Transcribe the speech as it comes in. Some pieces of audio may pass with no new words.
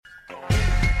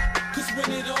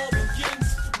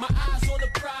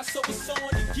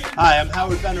Hi, I'm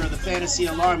Howard Benner of the Fantasy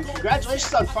Alarm.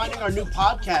 Congratulations on finding our new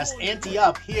podcast, Ante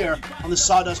Up, here on the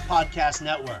Sawdust Podcast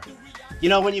Network. You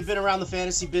know, when you've been around the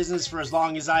fantasy business for as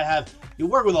long as I have, you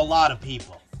work with a lot of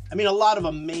people. I mean, a lot of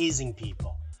amazing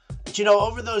people. But you know,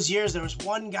 over those years, there was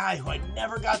one guy who I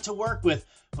never got to work with,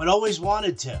 but always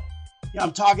wanted to. Yeah,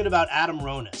 I'm talking about Adam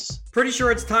Ronis. Pretty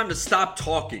sure it's time to stop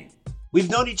talking. We've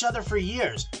known each other for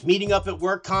years, meeting up at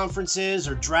work conferences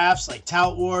or drafts like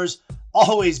Tout Wars.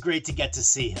 Always great to get to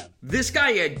see him. This guy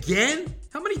again?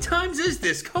 How many times is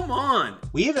this? Come on.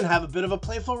 We even have a bit of a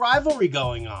playful rivalry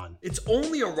going on. It's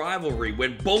only a rivalry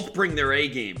when both bring their A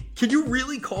game. Can you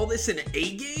really call this an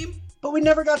A game? But we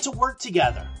never got to work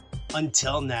together.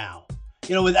 Until now.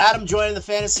 You know, with Adam joining the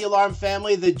Fantasy Alarm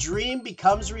family, the dream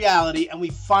becomes reality and we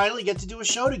finally get to do a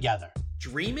show together.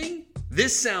 Dreaming?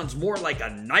 This sounds more like a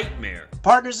nightmare.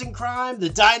 Partners in crime, the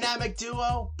dynamic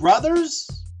duo, brothers?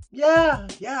 Yeah,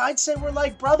 I'd say we're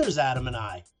like brothers, Adam and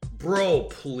I. Bro,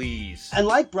 please. And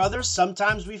like brothers,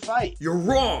 sometimes we fight. You're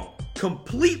wrong.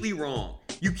 Completely wrong.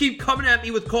 You keep coming at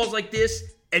me with calls like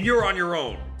this, and you're on your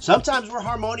own. Sometimes we're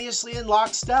harmoniously in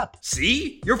lockstep.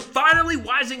 See? You're finally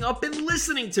wising up and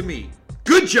listening to me.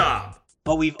 Good job.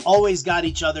 But we've always got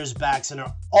each other's backs and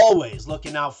are always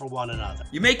looking out for one another.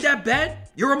 You make that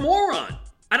bet? You're a moron.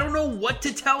 I don't know what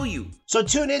to tell you. So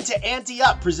tune in to Ante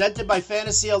Up, presented by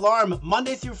Fantasy Alarm,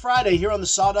 Monday through Friday here on the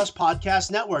Sawdust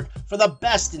Podcast Network for the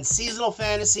best in seasonal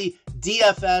fantasy,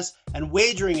 DFS, and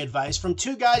wagering advice from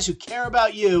two guys who care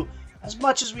about you as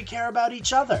much as we care about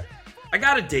each other. I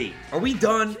got a date. Are we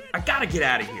done? I gotta get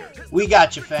out of here. We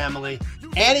got you, family.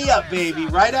 Ante Up, baby.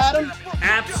 Right, Adam?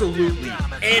 Absolutely.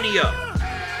 Ante Up.